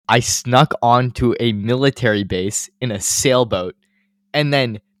I snuck onto a military base in a sailboat, and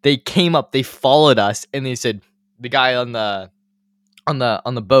then they came up, they followed us, and they said, the guy on the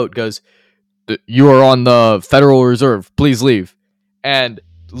boat goes, "You are on the Federal Reserve. Please leave." And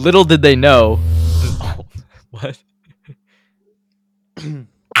little did they know, what?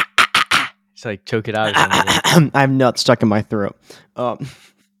 Just like choke it out or something. I have nuts stuck in my throat.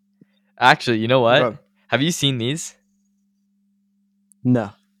 Actually, you know what? Bro. Have you seen these?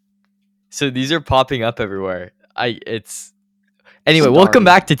 No. So these are popping up everywhere. Anyway. Sorry. Welcome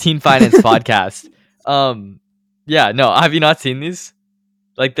back to Teen Finance Podcast. Yeah, no, have you not seen these?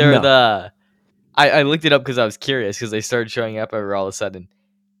 Like they're No. I looked it up because I was curious because they started showing up everywhere all of a sudden.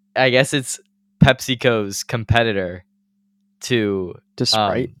 I guess it's PepsiCo's competitor to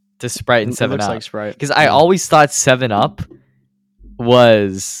Sprite. to Sprite and It 7 looks Up. like Sprite. Because I always thought 7 Up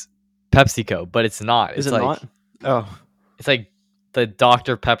was PepsiCo, but it's not. Is It's it like, not? Oh. it's like the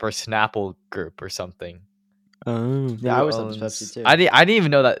Dr. Pepper Snapple group or something. Oh. Yeah, I always thought it was Pepsi too. I didn't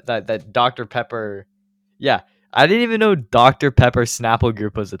even know that Dr. Pepper. Yeah, I didn't even know Dr. Pepper Snapple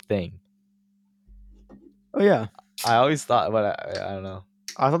group was a thing. Oh yeah. I always thought, but I don't know.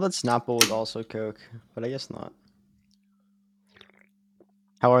 I thought that Snapple was also Coke, but I guess not.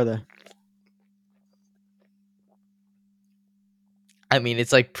 How are they? I mean,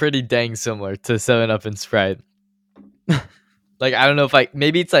 it's like pretty dang similar to 7 Up and Sprite. Like, I don't know if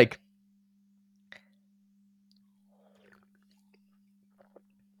maybe it's like,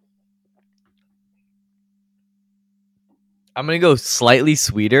 I'm gonna go slightly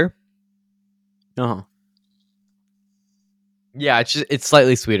sweeter. Uh-huh. Yeah, it's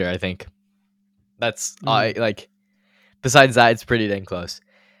slightly sweeter, I think. That's like, besides that, it's pretty dang close.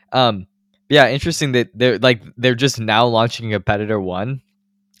 Yeah, interesting that they're just now launching Competitor 1,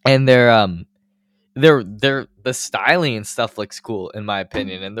 and the styling and stuff looks cool in my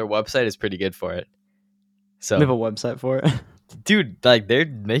opinion, and their website is pretty good for it. So They have a website for it. dude, like they're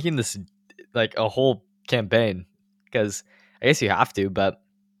making this like a whole campaign because I guess you have to, but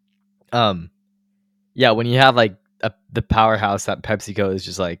yeah, when you have like the powerhouse that PepsiCo is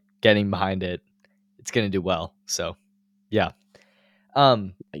just like getting behind it, it's gonna do well. So yeah,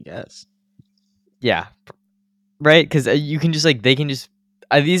 I guess. yeah, right, because you can just like they can just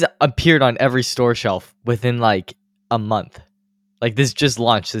these appeared on every store shelf within like a month. Like this just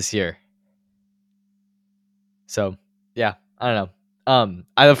launched this year. So yeah, I don't know.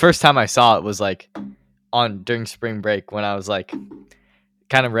 The first time I saw it was like during spring break when I was like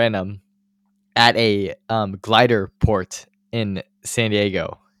kind of random at a glider port in San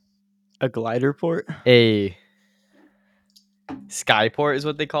Diego. A glider port? A skyport is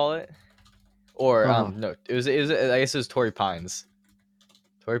what they call it. Or no, it was I guess it was Torrey Pines.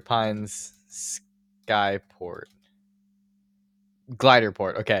 Torrey Pines Skyport. Glider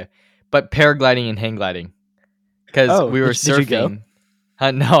port, okay. But paragliding and hang gliding. Because we were surfing. Did you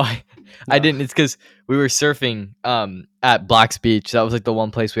go? No, I didn't. It's because we were surfing at Black's Beach. That was like the one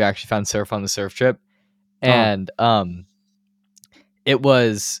place we actually found surf on the surf trip. And it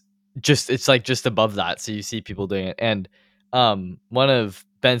was it's like just above that. So you see people doing it. And one of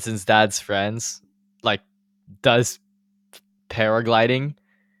Benson's dad's friends like does paragliding.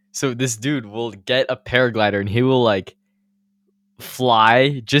 So this dude will get a paraglider and he will like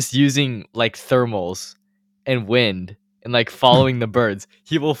fly just using like thermals and wind and like following the birds.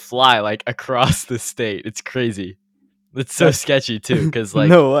 He will fly like across the state. It's crazy. It's so sketchy too, because like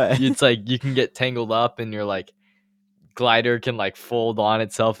no way. It's like you can get tangled up and your like glider can like fold on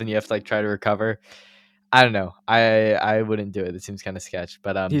itself and you have to like try to recover. I don't know. I wouldn't do it. It seems kind of sketch,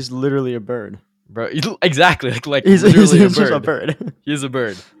 but he's literally a bird, bro. Exactly, like he's literally just a a bird. bird. He's a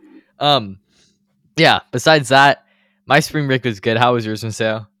bird. Yeah. Besides that, my spring break was good. How was yours,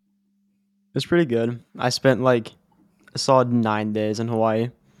 Maseo? It was pretty good. I spent like a solid 9 days in Hawaii,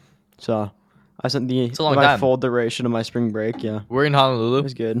 so I spent the full duration of my spring break. Yeah, we're in Honolulu. It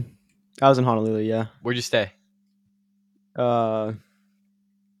was good. I was in Honolulu. Yeah. Where'd you stay? Like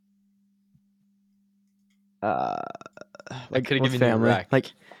could have with given family. you a rack.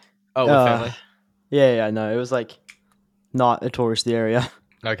 Like with family. Yeah. No, it was like not a touristy area.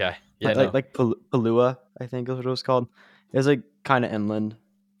 Okay. Yeah. Like Palua, I think is what it was called. It was like kind of inland.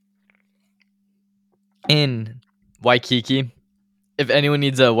 In Waikiki, if anyone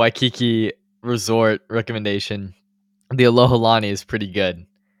needs a Waikiki resort recommendation, the Aloha Lani is pretty good.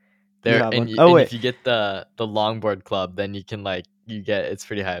 There, and if you get the longboard club, then you can it's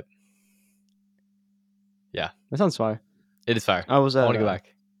pretty hype. Yeah, that sounds fire. It is fire. I want to go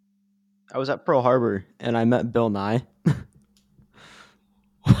back. I was at Pearl Harbor and I met Bill Nye.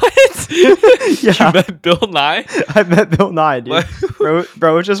 What? Yeah. You met Bill Nye? I met Bill Nye, dude.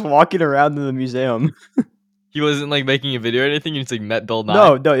 Bro was just walking around in the museum. He wasn't like making a video or anything. You just like met Bill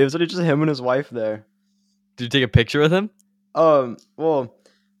Nye. No, it was just him and his wife there. Did you take a picture with him? Well,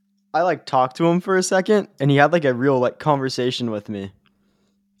 I like talked to him for a second, and he had like a real like conversation with me.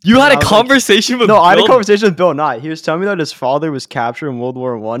 You had a conversation with Bill? No, I had Bill? a conversation with Bill Nye. He was telling me that his father was captured in World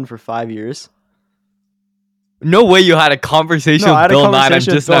War I for 5 years. No way you had a conversation with Bill Nye. I'm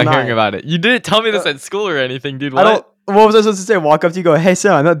just now hearing about it. You didn't tell me this at school or anything, dude. What? What was I supposed to say? Walk up to you, go, "Hey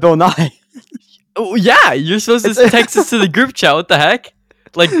Sam, I met Bill Nye." Oh yeah, you're supposed to text us to the group chat. What the heck?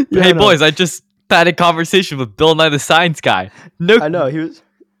 Like, hey boys, I just had a conversation with Bill Nye the Science Guy. No, I know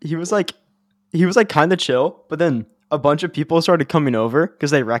he was like kind of chill, but then a bunch of people started coming over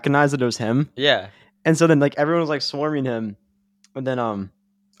because they recognized that it was him. Yeah, and so then like everyone was like swarming him, and then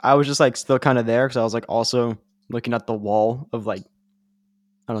I was just like still kind of there because I was like also looking at the wall of like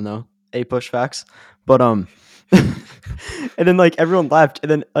I don't know push facts, but and then like everyone left,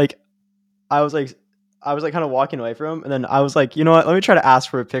 and then like I was like kind of walking away from him, and then I was like, you know what? Let me try to ask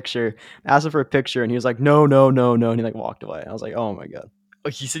for a picture. Asked him for a picture, and he was like, no, and he like walked away. I was like, oh my god. Oh,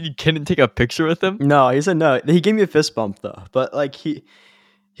 he said you couldn't take a picture with him? No, he said no. He gave me a fist bump though, but like he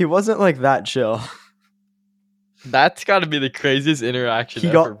wasn't like that chill. That's got to be the craziest interaction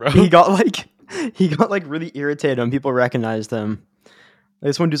ever, bro. He got like really irritated when people recognized him.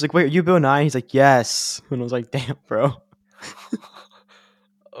 This one dude's like, "Wait, are you Bill Nye?" He's like, "Yes," and I was like, "Damn, bro."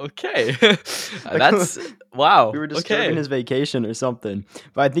 Okay, that's wow. We were disturbing his vacation or something,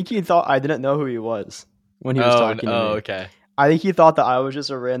 but I think he thought I didn't know who he was when he was talking to me. Oh, okay. I think he thought that I was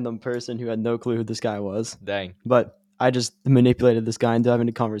just a random person who had no clue who this guy was. Dang. But I just manipulated this guy into having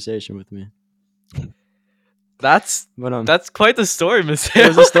a conversation with me. That's quite the story, Maseo. It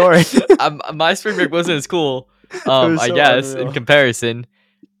was a story. My spring break wasn't as cool. I guess unreal. In comparison,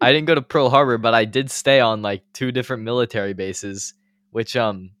 I didn't go to Pearl Harbor, but I did stay on like 2 different military bases, which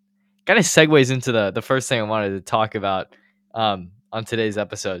kind of segues into the first thing I wanted to talk about on today's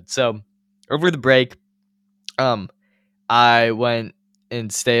episode. So over the break, I went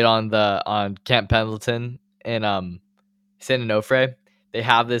and stayed on Camp Pendleton in San Onofre. They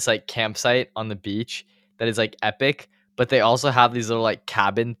have this like campsite on the beach that is like epic, but they also have these little like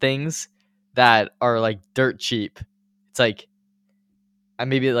cabin things that are like dirt cheap. It's like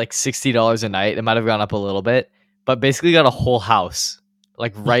maybe like $60 a night. It might have gone up a little bit, but basically got a whole house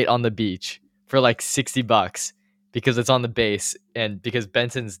like right on the beach for like $60 because it's on the base, and because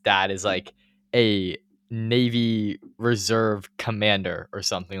Benson's dad is like a Navy Reserve commander or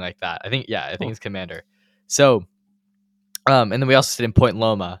something like that. I think it's commander. So and then we also stayed in Point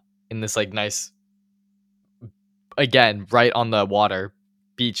Loma in this like nice, again, right on the water,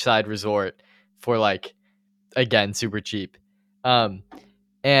 beachside resort for like, again, super cheap.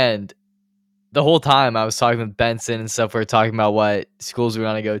 And the whole time I was talking with Benson and stuff, we were talking about what schools we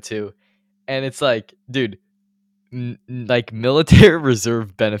want to go to. And it's like, dude, like military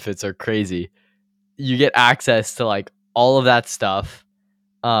reserve benefits are crazy. You get access to like all of that stuff.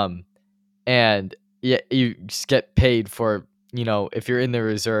 And yeah, you just get paid for, if you're in the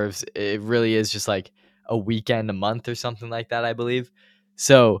reserves, it really is just like a weekend a month or something like that, I believe.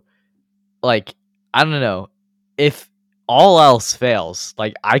 So like, I don't know, if all else fails,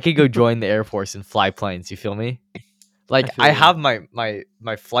 like I could go join the Air Force and fly planes. You feel me? Like I have my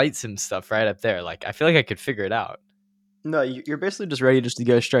flight sim stuff right up there. Like I feel like I could figure it out. No, you're basically just ready just to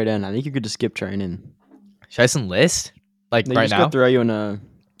go straight in. I think you could just skip training. Should I just enlist? Like right now? Throw you in a...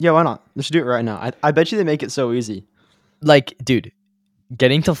 Yeah, why not? Let's do it right now. I bet you they make it so easy. Like, dude,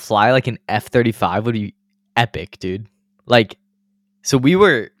 getting to fly like an F-35 would be epic, dude. Like, so we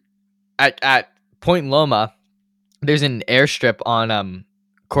were at Point Loma. There's an airstrip on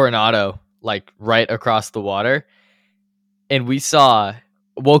Coronado, like right across the water. And we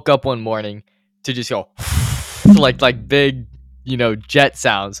woke up one morning to just go like big, jet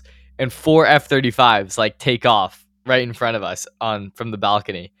sounds, and 4 F-35s like take off right in front of us from the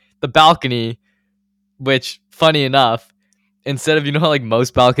balcony. The balcony, which funny enough, instead of how like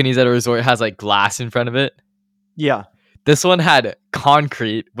most balconies at a resort has like glass in front of it. Yeah. This one had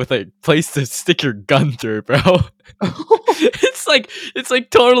concrete with a place to stick your gun through, bro. It's like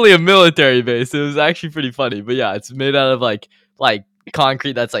totally a military base. It was actually pretty funny, but yeah, it's made out of like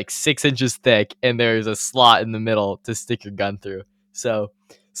concrete that's like 6 inches thick, and there's a slot in the middle to stick your gun through. So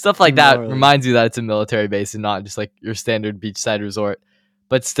stuff like that reminds you that it's a military base and not just like your standard beachside resort.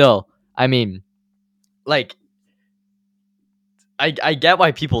 But still, I mean, like, I get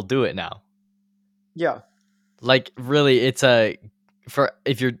why people do it now. Yeah. Like, really, it's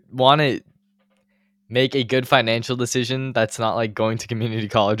if you want to make a good financial decision that's not like going to community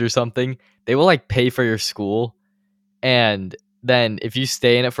college or something, they will like pay for your school. And then if you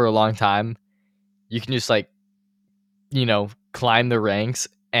stay in it for a long time, you can just like, climb the ranks,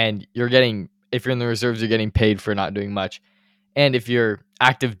 and if you're in the reserves, you're getting paid for not doing much. And if you're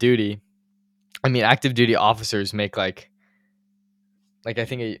active duty, I mean, active duty officers make like I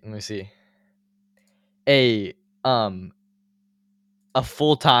think let me see, a um a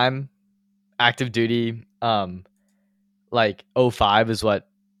full time active duty like 05 is what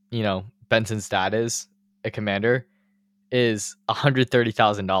Benson's dad is, a commander, is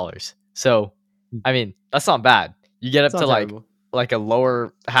 $130,000. So, I mean, that's not bad. You get It's up to not terrible. like a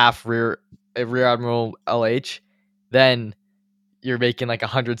lower half rear admiral LH, then you're making like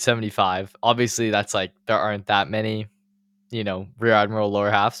 175. Obviously, that's like there aren't that many, rear admiral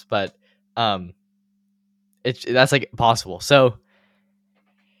lower halves, but um, that's like possible. So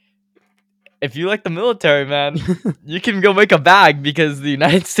if you like the military, man, you can go make a bag because the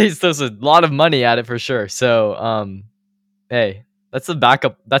United States throws a lot of money at it for sure. So hey, that's the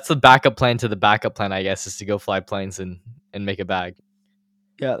backup. That's the backup plan to the backup plan, I guess, is to go fly planes and make a bag.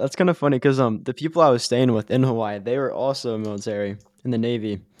 Yeah, that's kind of funny because the people I was staying with in Hawaii, they were also military in the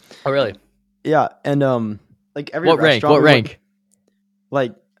Navy. Oh, really? Yeah, and like every What rank? restaurant What we went, rank?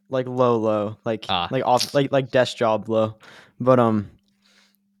 like low, Ah, like off like desk job low,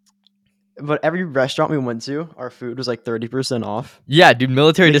 but every restaurant we went to, our food was like 30% off. yeah, dude.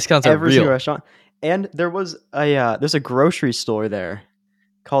 Military Like discounts are every single real. restaurant, and there's a grocery store there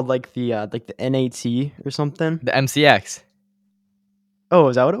called like the NAT or something. The MCX. Oh,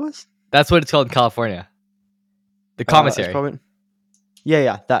 is that what it was? That's what it's called in California. The It's commissary. probably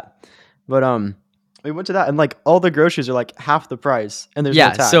yeah that. But we went to that and like all the groceries are like half the price and there's no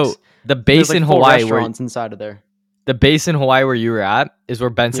Yeah. tax. So the And there's base like in full Hawaii where restaurants inside of there. you were at is where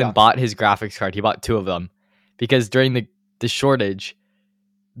Benson Yeah. bought his graphics card. He bought two of them because during the shortage,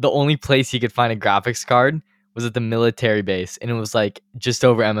 the only place he could find a graphics card was at the military base, and it was like just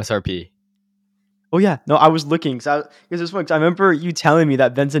over MSRP. Oh yeah. No, I was looking because this one. 'Cause I remember you telling me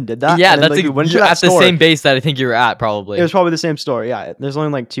that Benson did that, Yeah, and then like we went to you're that at the store. same base that I think you were at, It probably. was probably the same store. Yeah. There's only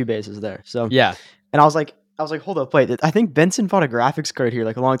like two bases there. So Yeah, and I was like, hold up, wait. I think Benson bought a graphics card here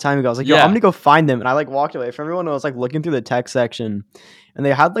like a long time ago. I was like, yo, I'm yeah, gonna go find them. And I like walked away from everyone. And I was like looking through the tech section, and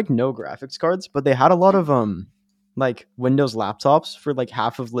they had like no graphics cards, but they had a lot of like Windows laptops for like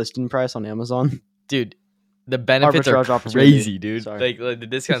half of listing price on Amazon. dude. The benefits are Arbitrage opportunity. crazy, dude. Sorry. Like the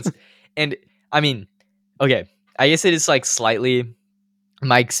discounts, and I mean, okay, I guess it is like slightly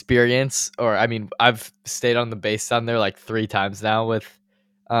my experience, or I mean, I've stayed on the base down there like 3 times now with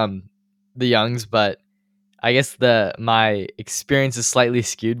um the Youngs, but I guess the my experience is slightly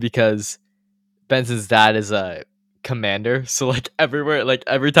skewed because Benson's dad is a commander, so like everywhere, like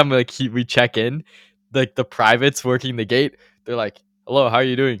every time we check in, like the privates working the gate, they're like, "Hello, how are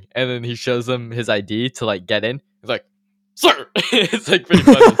you doing?" And then he shows them his ID to like get in. He's like, "Sir," it's like pretty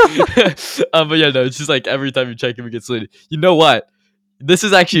funny. But yeah, no, it's just like every time you check in, we get saluted. You know what? This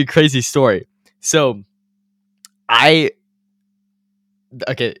is actually a crazy story. So I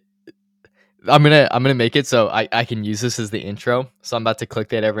okay, I'm gonna make it so I can use this as the intro. So I'm about to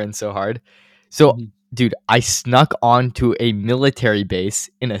clickbait everyone so hard. So Mhm. dude, I snuck onto a military base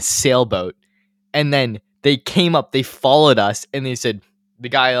in a sailboat, and then they came up, they followed us, and they said the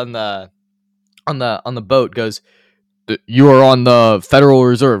guy on the boat goes, "You are on the Federal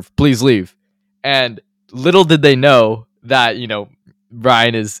Reserve. Please leave." And little did they know that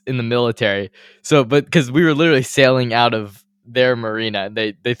Ryan is in the military. So, but because we were literally sailing out of their marina,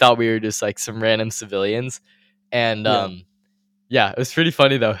 they thought we were just like some random civilians, and Yeah. yeah, it was pretty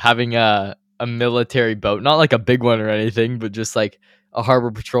funny though having a military boat, not like a big one or anything, but just like a harbor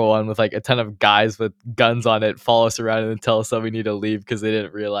patrol one with like a ton of guys with guns on it follow us around and then tell us that we need to leave because they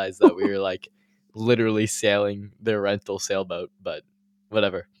didn't realize that we were like literally sailing their rental sailboat. But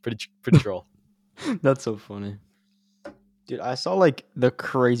whatever, pretty troll. That's so funny. Dude, I saw like the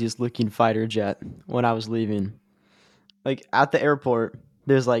craziest looking fighter jet when I was leaving. Like at the airport,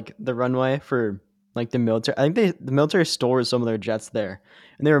 there's like the runway for like the military. I think the military stores some of their jets there,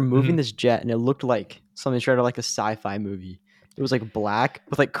 and they were moving Mhm. this jet, and it looked like something straight out of like a sci-fi movie. It was like black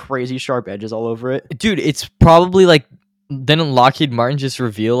with like crazy sharp edges all over it. Dude, it's probably like didn't Lockheed Martin just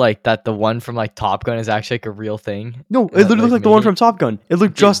reveal like that the one from like Top Gun is actually like a real thing? No, it And that literally looked like like the one making it? from Top Gun. It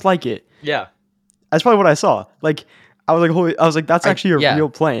looked Dude, just like it. yeah. That's probably what I saw. Like I was like, holy! I was like, that's actually a Yeah. real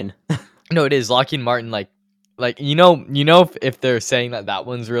plane. No, it is Lockheed Martin. Like if they're saying that that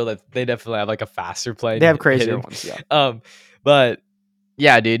one's real, that they definitely have like a faster They plane have crazier hidden. ones. Yeah. But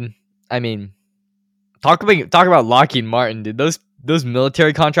yeah, dude. I mean, talk about Lockheed Martin, dude. Those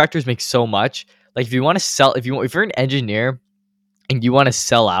military contractors make so much. Like if you want to sell, if you're an engineer and you want to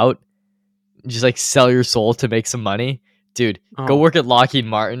sell out, just like sell your soul to make some money, dude, go Oh, work at Lockheed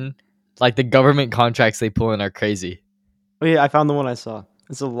Martin. Like the government contracts they pull in are crazy. oh yeah, I found the one I saw.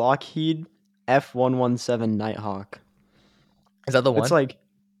 It's a Lockheed F-117 Nighthawk. Is that the It's one? like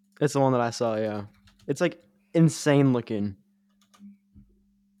it's the one that I saw. Yeah, it's like insane looking.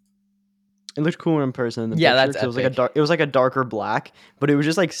 It looked cooler in person in the Yeah, picture that's because epic. it was like a darker black, but it was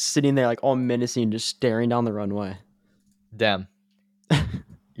just like sitting there like all menacing, just staring down the runway. Damn.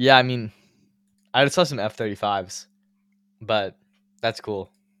 Yeah, I mean, I just saw some F-35s, but that's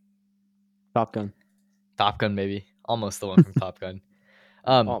cool. Top Gun, Top Gun, maybe. Almost the one from Top Gun.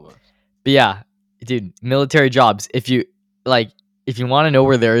 Um, almost. but yeah, dude, military jobs. If you like, if you want to know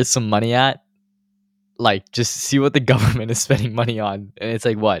where there is some money at, like, just see what the government is spending money on, and it's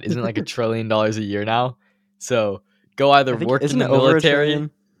like what? Isn't it like $1 trillion a year now? So go either I think work in isn't the it over a military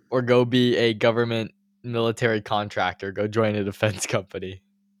trillion? or go be a government military contractor. Go join a defense company.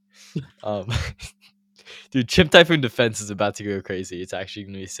 Um, dude, Chip Typhoon Defense is about to go crazy. It's actually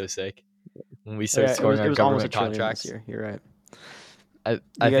gonna be so sick when we Oh, start yeah, scoring it our was almost a government trillion this contracts. year. You're right. I You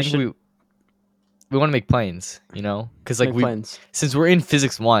guys think should we want to make planes, you know, because like make plans. since we're in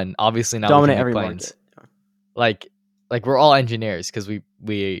physics one, obviously now we can Dominate make every planes. market. Like we're all engineers because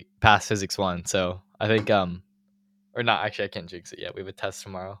we passed physics one. So I think or not actually I can't jinx it yet. We have a test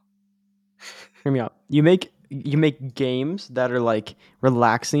tomorrow. Hear me out. You make games that are like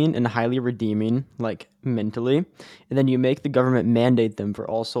relaxing and highly redeeming, like mentally, and then you make the government mandate them for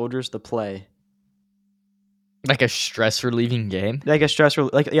all soldiers to play. Like a stress relieving game. Like a stress,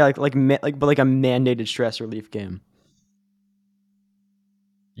 like yeah, but like a mandated stress relief game.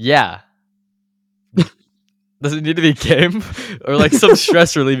 Yeah. Does it need to be a game or like some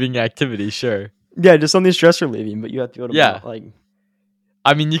stress relieving activity? Sure. Yeah, just something stress relieving, but you have to go to Yeah. like.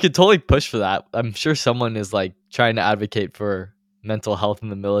 I mean, you could totally push for that. I'm sure someone is like trying to advocate for mental health in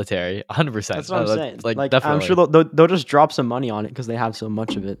the military. 100%. That's what I'm saying. Like Like I'm sure definitely. they'll just drop some money on it because they have so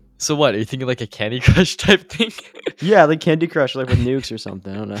much of it. So what? Are you thinking like a Candy Crush type thing? Yeah, like Candy Crush, like with nukes or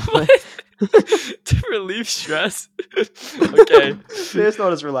something. I don't know. What? To relieve stress? Okay. It's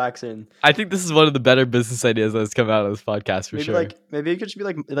not as relaxing. I think this is one of the better business ideas that's come out of this podcast for sure. Maybe it could just be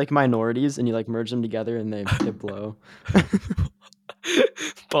like minorities and you like merge them together and they blow.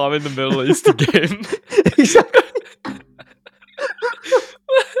 Bomb in the Middle East game. Exactly.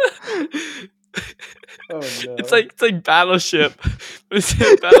 Oh no. It's like Battleship. But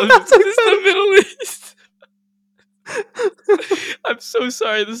instead of Battleship, it's the Middle East. I'm so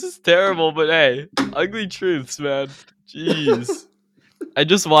sorry. This is terrible, but hey, ugly truths, man. Jeez. I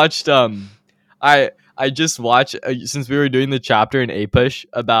just watched I just watched since we were doing the chapter in APUSH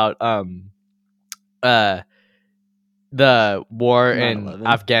about uh the war in 9/11.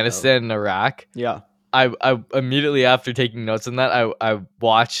 Afghanistan and Iraq. Yeah. I immediately after taking notes on that, I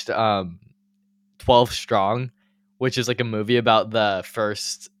watched 12 Strong, which is like a movie about the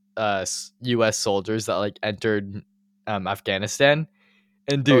first US soldiers that like entered Afghanistan.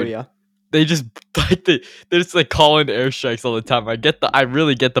 And Oh dude, yeah. they just like they just like call in airstrikes all the time. I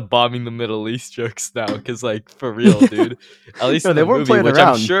really get the bombing the Middle East jokes now because like for real, dude. At least No, in they the weren't movie, playing which I'm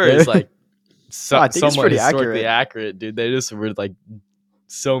around. sure is like No, I think it's somewhat pretty historically accurate. accurate, dude. They just were like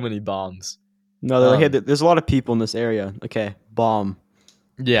so many bombs. No, they're like, hey, Um, there's a lot of people in this area. Okay, bomb.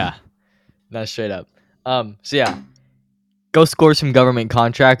 yeah, not straight up. So yeah, go score some government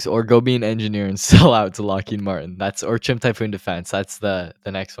contracts or go be an engineer and sell out to Lockheed Martin. That's or Chimp Typhoon Defense. That's the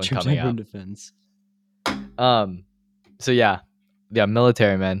next one coming Cyber up. defense. So yeah,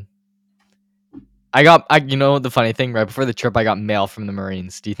 military man. You know the funny thing, right before the trip I got mail from the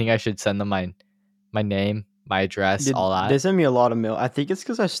Marines. Do you think I should send them my name, my address, all They that? send me a lot of mail. I think it's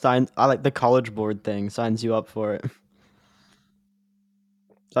because I like the college board thing signs you up for it.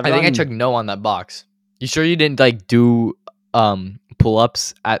 So I've I think I gotten checked no on that box. You sure you didn't like do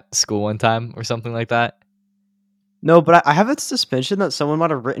pull-ups at school one time or something like that? no, but I have a suspicion that someone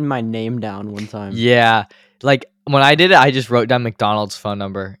might have written my name down one time. Yeah. Like when I did it, I just wrote down McDonald's phone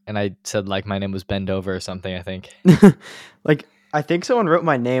number and I said like my name was Bendover or something, I think. Like I think someone wrote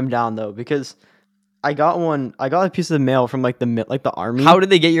my name down though because I got a piece of mail from like the army. How did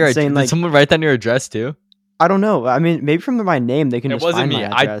they get your address? saying Did someone write down your address too? I don't know. I mean, maybe from my name they can It just wasn't find me.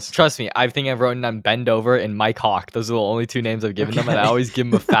 my I address. trust me. I think I've written down Bendover and Mike Hawk. Those are the only two names I've given them, and I Okay. always give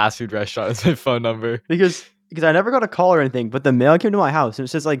them a fast food restaurant as my phone number. because I never got a call or anything, but the mail came to my house and it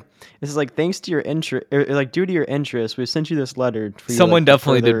says like thanks to your interest, like due to your interest, we sent you this letter for you. Someone Like, to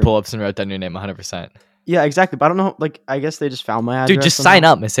definitely did further... pull-ups and wrote down your name 100%. Yeah, exactly. But I don't know. Like I guess they just found my address. Dude, just somehow. sign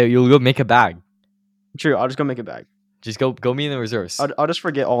up, Maseo. You'll go make a bag. True. I'll just go make it back. Just go me in the reserves. I'll just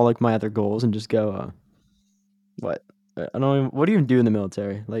forget all like my other goals and just go. What? I don't even. What do you even do in the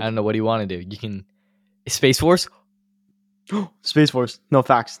military? I Like don't know. What do you want to do? You can Space Force. Space Force. No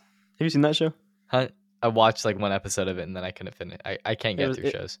facts. Have you seen that show? Huh? I watched like one episode of it and then I couldn't finish. I can't It get was through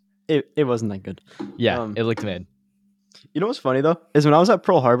shows. it wasn't that good. Yeah, it looked mid. You know what's funny though is when I was at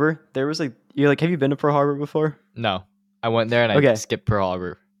Pearl Harbor, there was like you're like, have you been to Pearl Harbor before? No, I went there and I Okay, skipped Pearl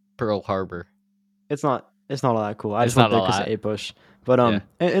Harbor. Pearl Harbor. it's not all that cool. I It's just went not a there because of lot. A Push, but Yeah.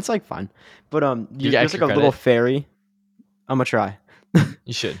 it's like fine. But Do you get there's like extra a little credit? ferry. I'm gonna try.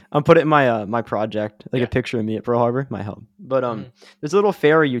 You should. I'll put it in my my project, like Yeah. a picture of me at Pearl Harbor might help. But Mhm. there's a little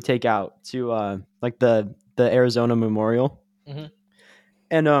ferry you take out to like the Arizona Memorial, Mhm.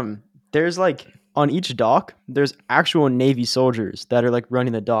 and there's like on each dock there's actual Navy soldiers that are like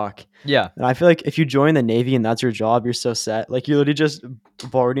running the dock. Yeah. And I feel like if you join the Navy and that's your job, you're so set. Like you're literally just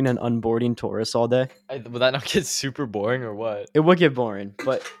boarding and unboarding tourists all day. Would that not get super boring or what? It would get boring,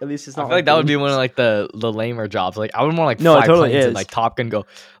 but at least it's I not feel like that would be one of dangerous. like the lamer jobs. Like I would want to like No, it fly totally planes and is. like Top Gun go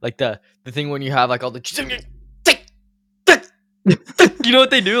like the thing when you have like all the you know what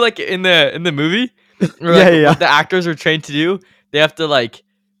they do like in the movie or like Yeah. what the actors are trained to do. They have to like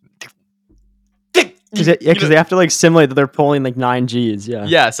Because they have to like simulate that they're pulling like 9 Gs. Yeah.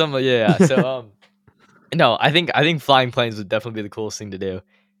 yeah yeah. So no, I think flying planes would definitely be the coolest thing to do.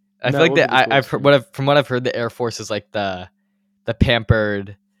 I No, feel it like would be that the I've coolest heard thing. from what I've heard the Air Force is like the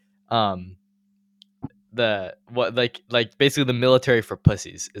pampered um the what like basically the military for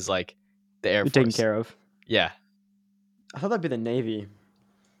pussies is like the Air You're taken Force. care of. Yeah. I thought that'd be the Navy.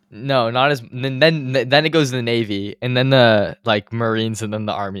 No, not as then it goes to the Navy and then the like Marines and then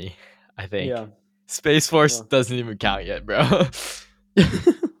the Army, I think. Yeah. Space Force Well. doesn't even count yet, bro.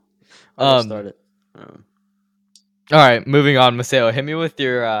 I'll start it. All right, moving on, Maseo. Hit me with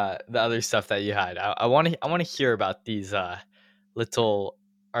your the other stuff that you had. I want to hear about these little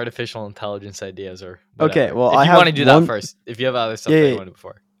artificial intelligence ideas or Okay, whatever. well, If I you want to have do that one. first, if you have other stuff Yeah, that yeah, you yeah. wanted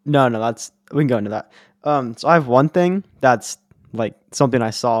before. No, that's we can go into that. So I have one thing that's like something I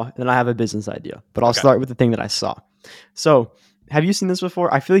saw, and then I have a business idea. But I'll Okay. start with the thing that I saw. So, have you seen this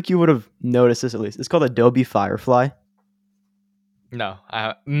before? I feel like you would have noticed this at least. It's called Adobe Firefly. No,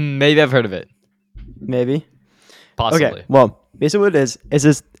 maybe I've heard of it. Maybe. Possibly. Okay. Well, basically, what it is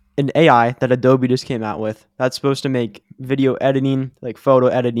this an AI that Adobe just came out with that's supposed to make video editing, like photo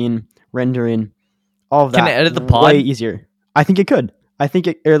editing, rendering, all of Can it that edit the way pod? easier. I think it could. I think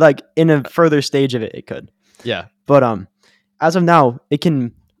it, or like in a further stage of it, it could. Yeah. But as of now, it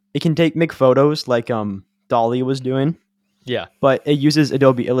can make photos like Dolly was doing, Yeah. but it uses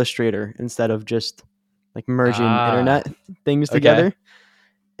Adobe Illustrator instead of just like merging Ah. internet things Okay. together.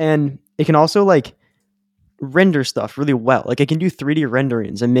 And it can also like render stuff really well. Like it can do 3D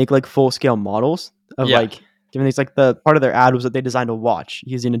renderings and make like full scale models of Yeah. like different things. Like the part of their ad was that they designed a watch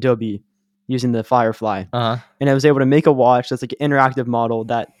using Adobe, using the Firefly, Uh-huh. and I was able to make a watch that's like an interactive model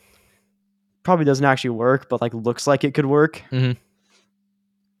that probably doesn't actually work, but like looks like it could work. Mhm.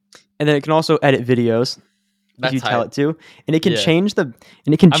 And then it can also edit videos if That's you tell hype. it to, and it can Yeah. change the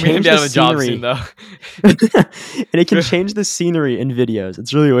and it can I'm gonna change be out the of a job scenery. soon though. And it can change the scenery in videos.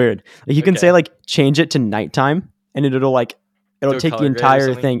 It's really weird. Like you can say Okay. like change it to nighttime, and it'll like it'll Do a take the color grade or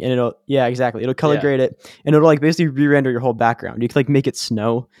entire something? thing, and exactly it'll color Yeah. grade it, and it'll like basically re-render your whole background. You can like make it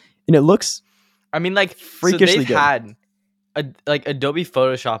snow, and it looks I mean, like, so freakishly they've good. had like Adobe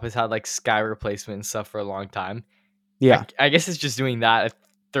Photoshop has had like sky replacement and stuff for a long time. Yeah, I guess it's just doing that at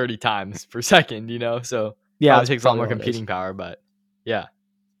 30 times per second, you know. So yeah, probably that's takes a lot probably more all it is. computing power, but yeah,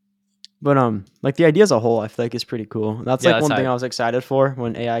 But like the idea as a whole, I feel like is pretty cool. That's Yeah, like that's one thing hype. I was excited for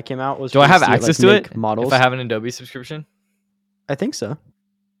when AI came out. Was do I just have see access like, to make it models? if I have an Adobe subscription? I think so.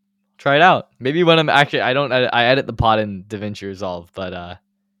 Try it out. Maybe when I'm actually I edit the pod in DaVinci Resolve, but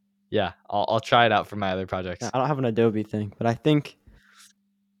yeah, I'll try it out for my other projects. I don't have an Adobe thing, but I think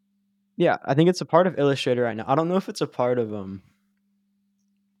it's a part of Illustrator right now. I don't know if it's a part of Premiere.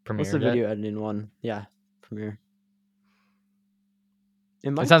 what's the yet? video editing one? Yeah, Premiere.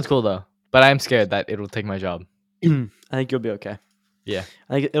 It might It sounds be. cool though, but I'm scared that it'll take my job. I think you'll be okay. Yeah.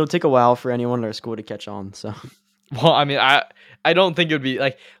 I think it'll take a while for anyone in our school to catch on. So Well, I mean, I don't think it would be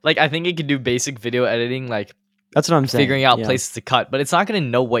like I think it could do basic video editing, like that's what I'm saying. figuring out yeah. places to cut, but it's not going to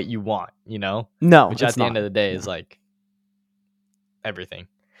know what you want, you know? No, Which it's at the end not. of the day No. is like everything.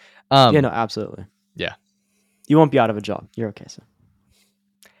 Yeah, no, absolutely. Yeah. You won't be out of a job. You're okay. So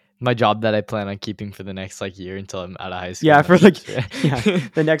My job that I plan on keeping for the next like year until I'm out of high school. yeah, for like yeah.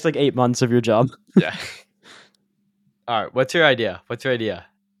 the next like 8 months of your job. Yeah. All right. What's your idea?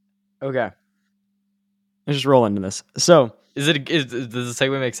 Okay. Let's just roll into this. So Does the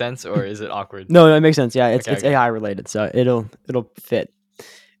segue make sense or is it awkward? No, that makes sense. Yeah, Okay, it's okay. AI related, so it'll fit.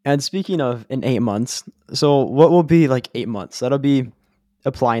 And speaking of in 8 months, so what will be like 8 months? That'll be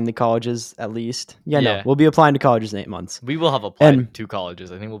applying to colleges at least. Yeah, no, Yeah, we'll be applying to colleges in 8 months. we will have applied And to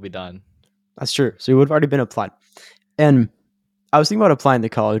colleges. I think we'll be done. that's true. So you would have already been applied. And I was thinking about applying to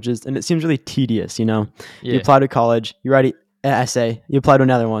colleges, and it seems really tedious. You Yeah, apply to college, you write an essay, you apply to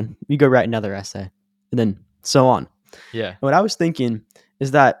another one, you go write another essay, and then so on. yeah. And what I was thinking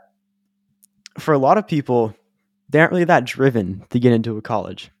is that for a lot of people, they aren't really that driven to get into a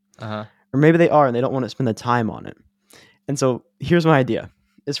college, Uh huh. or maybe they are and they don't want to spend the time on it. And so here's my idea: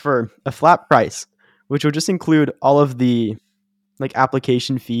 is for a flat price, which will just include all of the like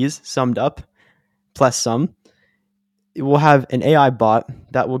application fees summed up plus some. We'll have an AI bot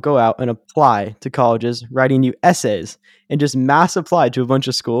that will go out and apply to colleges, writing you essays and just mass apply to a bunch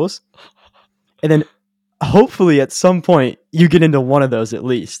of schools. And then hopefully at some point you get into one of those at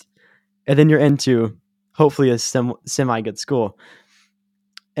least. And then you're into hopefully a semi good school.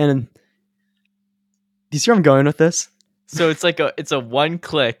 And do you see where I'm going with this? So it's a one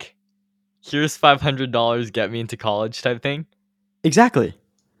click. Here's $500. Get me into college type thing. Exactly.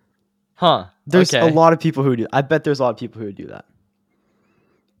 Huh. There's a Okay. lot of people who do. I bet there's a lot of people who would do that.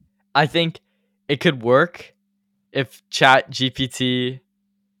 I think it could work if Chat GPT.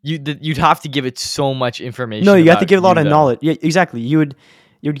 You'd have to give it so much information. No, you have to about give a lot you, of though. knowledge. Yeah, exactly. You would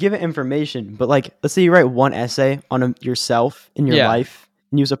give it information, but like let's say you write one essay on yourself in your Yeah. life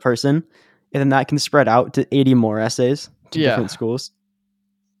and use a person, and then that can spread out to 80 more essays to Yeah. different schools.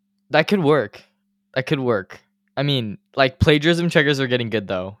 That could work. That could work. I mean, like plagiarism checkers are getting good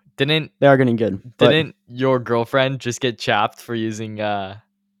though. Didn't They are getting good, but didn't your girlfriend just get chapped for using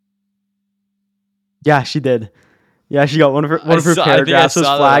yeah, she did. Yeah, she got one of her I think I paragraphs was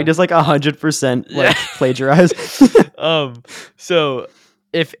saw that flagged one. as like 100% Yeah. like plagiarized. So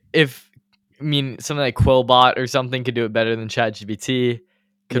if I mean something like Quillbot or something could do it better than ChatGPT,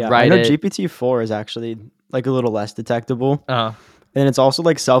 could Yeah, I write know it. GPT-4 is actually like a little less detectable. Uh And it's also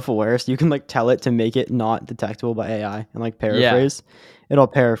like self-aware, so you can like tell it to make it not detectable by AI and like yeah. paraphrase. It'll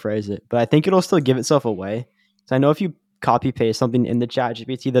paraphrase it, but I think it'll still give itself away. So I know if you copy paste something in the chat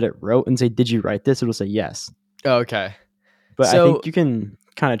GPT that it wrote and say, "Did you write this?" It'll say yes. Okay. But I So think you can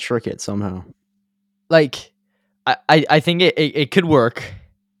kind of trick it somehow. like I think it could work.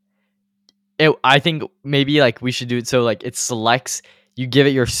 I think maybe like we should do it so like it selects, you give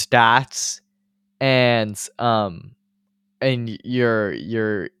it your stats and your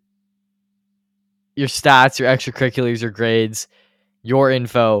stats, your extracurriculars, your grades, your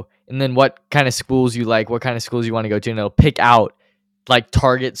info, and then what kind of schools you like, what kind of schools you want to go to, and it'll pick out like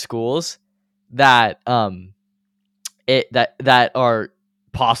target schools that that are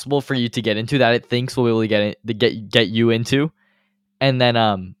possible for you to get into, that it thinks will be able to get you into, and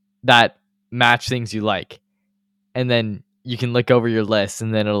then that match things you like, and then you can look over your list,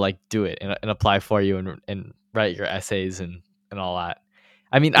 and then it'll like do it and apply for you and write your essays and all that.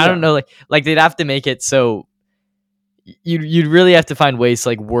 I mean, I don't Yeah. know, like they'd have to make it so you'd really have to find ways to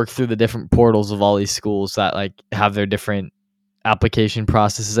like work through the different portals of all these schools that like have their different application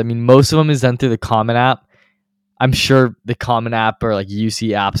processes. I mean, most of them is done through the Common App. I'm sure the Common App or like UC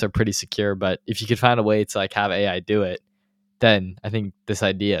apps are pretty secure, but if you could find a way to like have AI do it, then I think this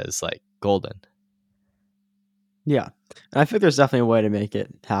idea is like golden. Yeah. And I think there's definitely a way to make it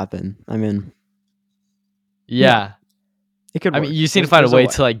happen. I mean, yeah, Yeah. it could I mean, work. you just need to find a There's a way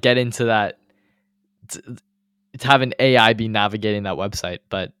way. to like get into that, to, to have an AI be navigating that website,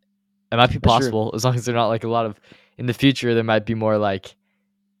 but it might be That's true. possible as long as they're not like a lot of, in the future, there might be more like,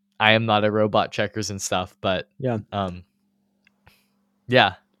 I am not a robot checkers and stuff, but Yeah. um,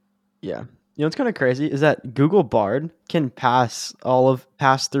 yeah, Yeah. You know what's kind of crazy is that Google Bard can pass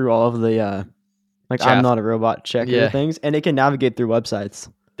through all of the like I'm chaff. not a robot checker Yeah. things, and it can navigate through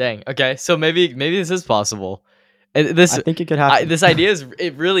websites. Dang. Okay. So maybe this is possible. And I think it could happen. this idea is,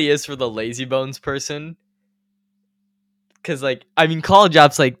 it really is for the lazy bones person. Cause like, I mean, college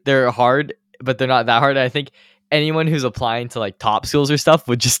apps, like they're hard, but they're not that hard. I think anyone who's applying to like top schools or stuff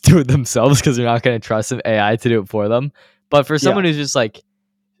would just do it themselves because they're not going to trust an AI to do it for them. But for Yeah. someone who's just like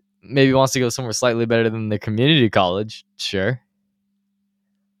maybe wants to go somewhere slightly better than the community college, sure.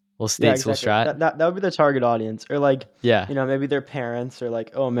 Well, Yeah, state school exactly. strat. That would be the target audience, or like Yeah. maybe their parents are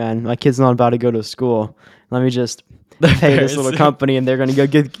like, "Oh man, my kid's not about to go to school. Let me just Their pay this little parents. company, and they're gonna go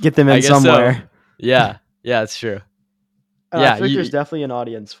get them I in guess so. somewhere." Yeah. Yeah, it's true. And I Yeah, feel like there's definitely an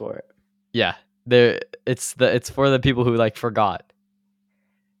audience for it. yeah. There, it's for the people who like forgot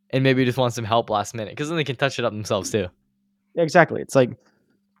and maybe just want some help last minute, because then they can touch it up themselves too. Yeah, exactly. It's like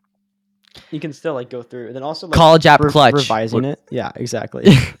you can still like go through, and then also like College app clutch. revising it. Yeah, exactly.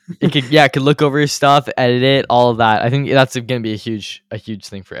 It could look over your stuff, edit it, all of that. I think that's gonna be a huge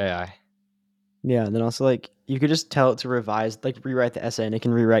thing for AI. Yeah, and then also like you could just tell it to revise, like rewrite the essay, and it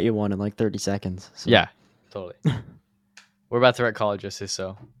can rewrite you one in like 30 seconds. So. Yeah, totally. We're about to write college essays,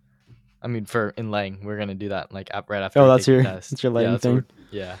 so I mean, for in Lang, we're gonna do that like right after Oh, we that's take the your test. Lang thing.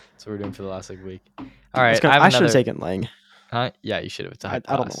 That's what we're doing for the last like week. All right, I have I should have another. taken Lang. Huh? Yeah, you should have. It's a hype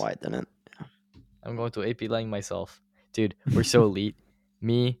I don't know class. why I didn't. I'm going to AP Lang myself, dude. We're so elite.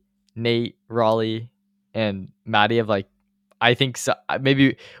 Me, Nate, Raleigh, and Maddie have like, I think so,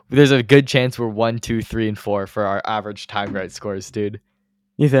 maybe there's a good chance we're 1, 2, 3, and 4 for our average time right scores, dude.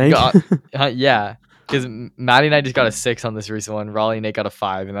 You think? Yeah, because Maddie and I just got a 6 on this recent one. Raleigh and Nate got a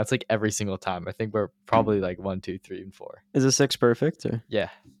 5, and that's like every single time. I think we're probably like 1, 2, 3, and 4. Is a 6 perfect or Yeah,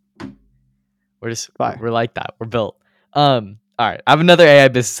 five? we're like that. We're built. All right, I have another AI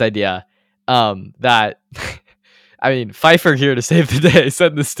business idea. That I mean, Pfeiffer here to save the day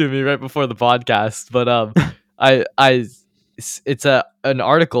sent this to me right before the podcast, but it's an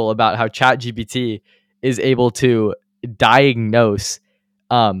article about how ChatGPT is able to diagnose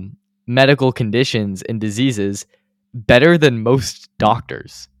medical conditions and diseases better than most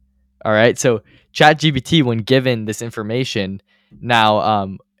doctors. All right, so ChatGPT, when given this information,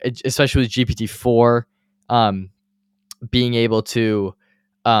 now especially with GPT-4, being able to,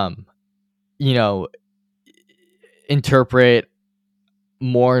 um, you know, interpret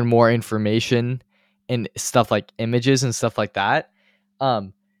more and more information and stuff like images and stuff like that.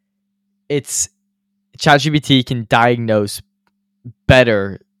 Um, it's ChatGPT can diagnose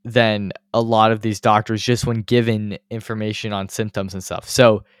better than a lot of these doctors just when given information on symptoms and stuff.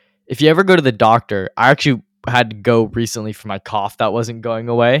 So if you ever go to the doctor, I actually had to go recently for my cough that wasn't going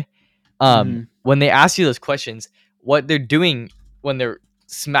away. When they ask you those questions, what they're doing when they're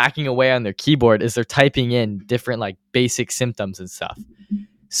smacking away on their keyboard is they're typing in different like basic symptoms and stuff.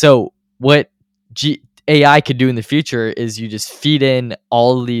 So what AI could do in the future is you just feed in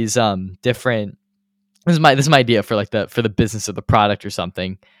all these different. This is my idea for like the business of the product or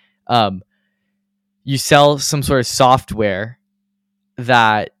something. You sell some sort of software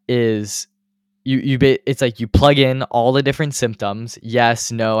that is it's like you plug in all the different symptoms.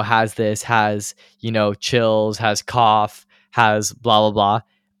 Yes, no, has this, has, chills, has cough, has blah blah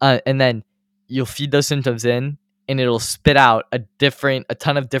blah, and then you'll feed those symptoms in, and it'll spit out a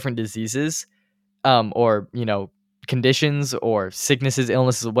ton of different diseases, or conditions or sicknesses,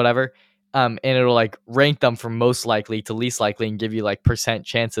 illnesses, whatever, and it'll like rank them from most likely to least likely and give you like percent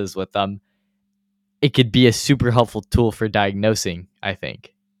chances with them. It could be a super helpful tool for diagnosing, I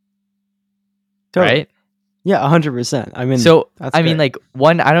think. Totally. Right? Yeah, 100%. I mean, so that's I mean, great. like,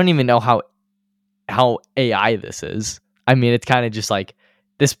 one, I don't even know how AI this is. I mean, it's kind of just like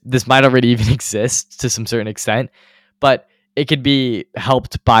this might already even exist to some certain extent, but it could be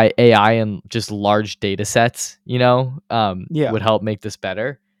helped by AI and just large data sets, Yeah. would help make this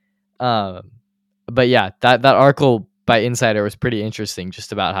better. But yeah, that article by Insider was pretty interesting,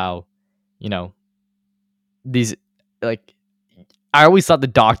 just about how, these, like, I always thought the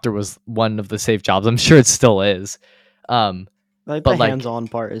doctor was one of the safe jobs. I'm sure it still is. Like But the like, hands-on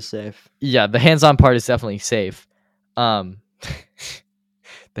part is safe. yeah, the hands-on part is definitely safe.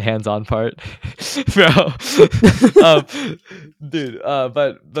 The hands-on part, bro. Dude.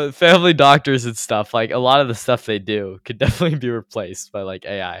 But family doctors and stuff, like a lot of the stuff they do could definitely be replaced by like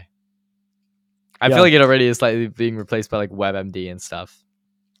AI. I Yeah. feel like it already is slightly being replaced by like WebMD and stuff.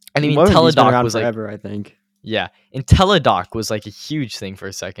 And I mean, WebMD's been Teledoc around was like, forever, I think. yeah, and Teledoc was like a huge thing for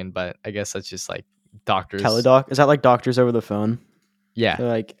a second, but I guess that's just like doctors. Teledoc? Is that like doctors over the phone? Yeah, They're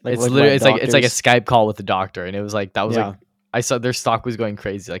like it's web literally it's like a doctors? Skype call with the doctor, and it was like that was Yeah. like, I saw their stock was going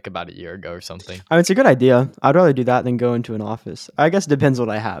crazy like about a year ago or something. I mean, it's a good idea. I'd rather do that than go into an office. I guess it depends what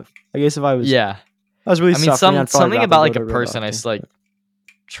I have. I guess if I was Yeah, really I mean, suffering, I'd probably something rather about go like to a a real person I doctor. just like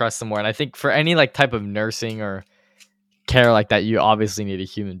trust them more, and I think for any like type of nursing or care like that, you obviously need a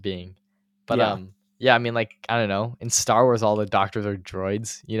human being. But Yeah. yeah, I mean, like, I don't know, in Star Wars all the doctors are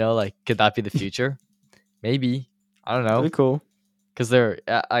droids, like, could that be the future? Maybe. I don't That'd know, be cool. because they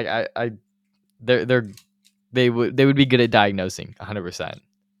would be good at diagnosing 100%.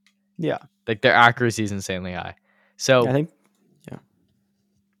 Yeah. Like, their accuracy is insanely high. So I think. Yeah.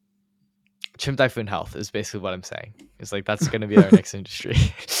 Chimp Typhoon Health is basically what I'm saying. It's like that's going to be our next industry.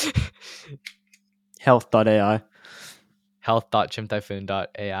 Health.ai.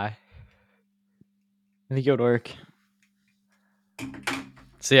 Health.chimptyphoon.ai. I think it would work.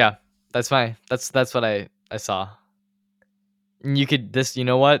 So yeah, that's what I saw. And you could you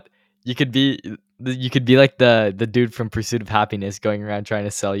know what? You could be like the dude from Pursuit of Happiness going around trying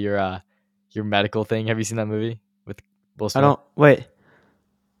to sell your your medical thing. Have you seen that movie with Will I Smith? don't. Wait.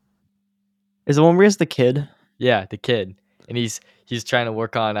 Is the one where he's the kid? Yeah, the kid, and he's trying to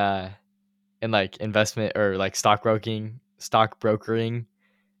work on in like investment or like stock brokering,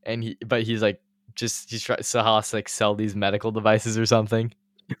 and he's like he's trying so has to like sell these medical devices or something.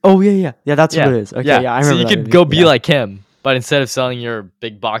 Oh yeah. That's what Yeah, it is. Okay, yeah. yeah, I So remember you that could movie. go be Yeah. like him, but instead of selling your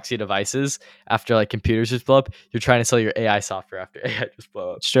big boxy devices after like computers just blow up, you're trying to sell your AI software after AI just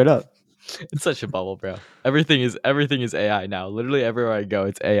blow up. Straight up. It's such a bubble, bro. Everything is AI now. Literally everywhere I go,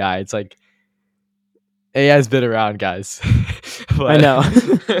 it's AI. It's like AI's been around, guys. I But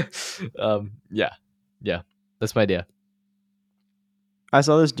know. yeah, that's my idea. I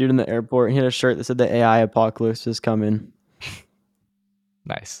saw this dude in the airport. He had a shirt that said the AI apocalypse is coming.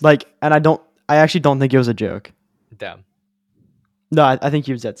 Nice. Like, and I actually don't think it was a joke. Damn. No, I think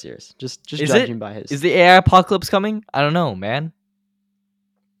he was dead serious. Just Is judging it? by his. Is the AI apocalypse coming? I don't know, man.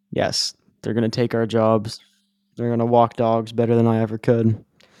 Yes, they're gonna take our jobs. They're gonna walk dogs better than I ever could.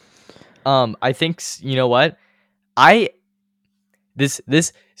 I think you know what? I this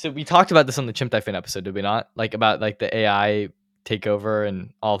so we talked about this on the Chimp Typhoon episode, did we not? Like about like the AI takeover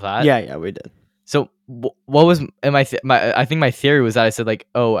and all that. Yeah, we did. So what was my I think my theory was that I said like,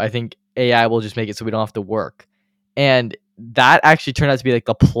 oh, I think AI will just make it so we don't have to work, and that actually turned out to be like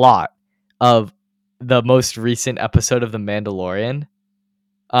the plot of the most recent episode of The Mandalorian.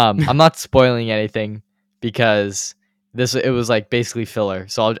 I'm not spoiling anything because it was like basically filler,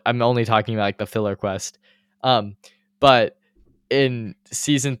 so I'm only talking about like the filler quest. But in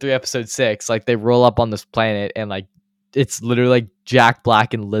season 3, episode 6, like they roll up on this planet and like it's literally like Jack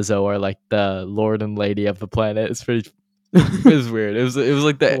Black and Lizzo are like the lord and lady of the planet. It's pretty. It was weird. It was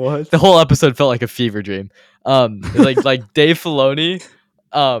like What? the whole episode felt like a fever dream. Like Dave Filoni,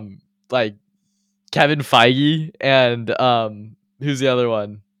 like Kevin Feige, and who's the other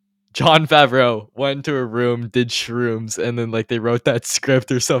one? Jon Favreau went to a room, did shrooms, and then like they wrote that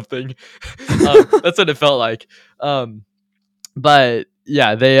script or something. That's what it felt like. But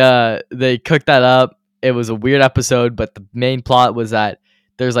yeah, they cooked that up. It was a weird episode, but the main plot was that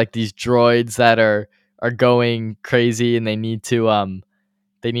there's like these droids that are going crazy, and they need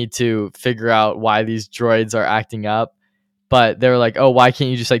to figure out why these droids are acting up. But they were like, oh, why can't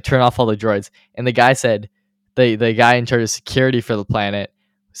you just like turn off all the droids? And the guy said, the guy in charge of security for the planet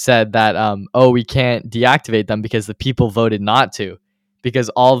said that oh, we can't deactivate them because the people voted not to, because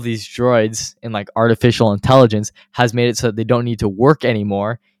all of these droids and like artificial intelligence has made it so that they don't need to work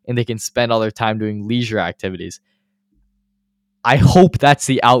anymore and they can spend all their time doing leisure activities. I hope that's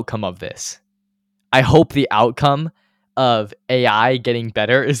the outcome of this. I hope the outcome of AI getting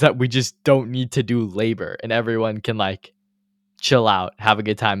better is that we just don't need to do labor and everyone can like chill out, have a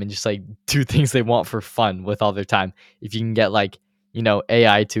good time, and just like do things they want for fun with all their time. If you can get like,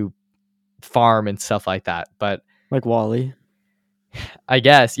 AI to farm and stuff like that. But Like Wally. I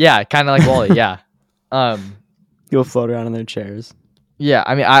guess, yeah, kind of like Wally, yeah. You'll float around in their chairs. Yeah,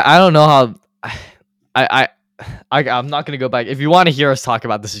 I mean, I don't know how. I'm not gonna go back. If you want to hear us talk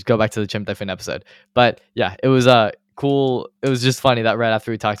about this, just go back to the Chimp Typhoon episode. But yeah, it was cool. It was just funny that right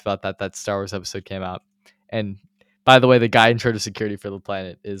after we talked about that Star Wars episode came out. And by the way, the guy in charge of security for the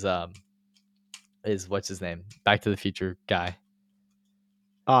planet is what's his name? Back to the Future guy.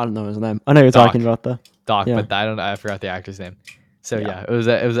 Oh, I don't know his name. I know you're talking about the Doc, yeah. but I forgot the actor's name. So yeah, it was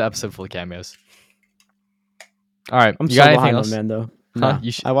an episode full of cameos. All right, I'm you so got anything behind else? on Mando. Huh? No.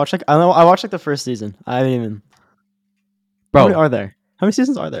 You should, I watched like the first season. I haven't even. bro. How many are there? How many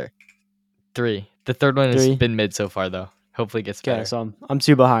seasons are there? 3. The third one has 3? been mid so far though. Hopefully it gets better. Okay, so I'm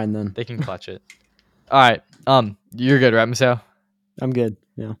 2 behind then. They can clutch it. All right. You're good, right, Maseo? I'm good.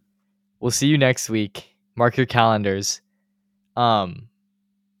 Yeah. We'll see you next week. Mark your calendars.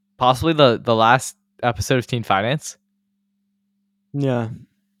 Possibly the last episode of Teen Finance. Yeah.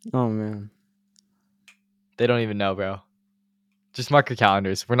 Oh man. They don't even know, bro. Just mark your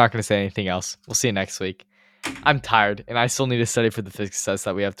calendars. We're not going to say anything else. We'll see you next week. I'm tired, and I still need to study for the physics test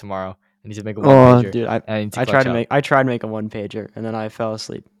that we have tomorrow. I need to make a one-pager. Dude, I tried to make a 1-pager, and then I fell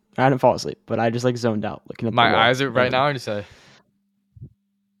asleep. I didn't fall asleep, but I just like zoned out looking at my the wall. eyes are right now. Or just I'm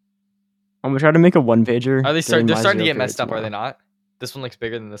gonna try to make a 1-pager. are they they're starting to get messed up? Are they not? This one looks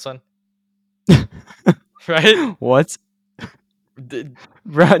bigger than this one, right? What?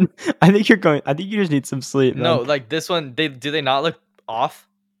 Brad, I think you just need some sleep. Man. No, like this one. Do they not look off?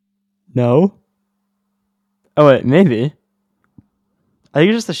 No. Oh wait, maybe. I think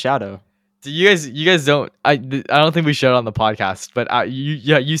it's just a shadow. Do you guys don't? I don't think we showed it on the podcast, but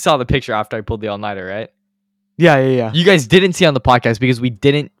you saw the picture after I pulled the all nighter, right? Yeah. You guys didn't see on the podcast because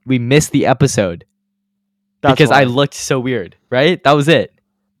we missed the episode. That's because why. I looked so weird, right? That was it.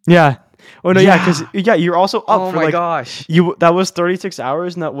 Yeah. Oh no, yeah, because you're also up Oh for my like gosh. that was 36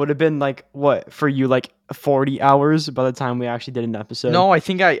 hours, and that would have been like what for you, like 40 hours by the time we actually did an episode. No, I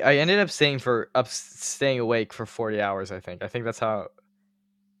think I ended up staying awake for 40 hours, I think. I think that's how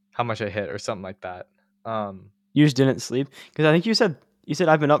much I hit or something like that. You just didn't sleep because I think you said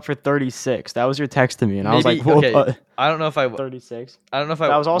I've been up for 36. That was your text to me, and I was like, Maybe whoa, okay. I don't know if 36. I don't know if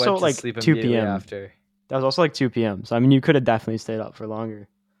That I was also went to like sleep 2 immediately p.m. after. That was also like 2 p.m. So I mean, you could have definitely stayed up for longer.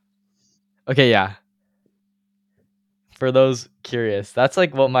 Okay, yeah. For those curious, that's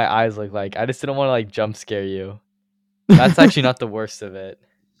like what my eyes look like. I just didn't want to like jump scare you. That's actually not the worst of it.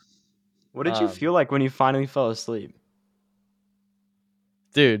 What did you feel like when you finally fell asleep?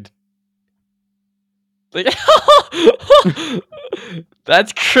 Dude. Like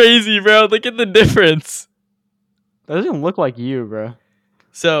that's crazy, bro. Look at the difference. That doesn't look like you, bro.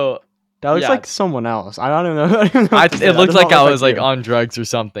 So, That looks yeah, like someone else. I don't even know. I don't even know what to say. it That looked does not like I look was like you. on drugs or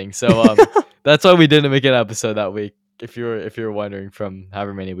something. So, that's why we didn't make an episode that week. If you're wondering from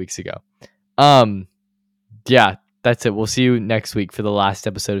however many weeks ago. Um, yeah, that's it. We'll see you next week for the last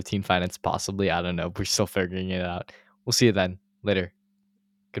episode of Teen Finance. Possibly, I don't know. We're still figuring it out. We'll see you then. Later.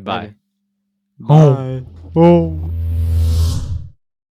 Goodbye. Later. Bye. Oh.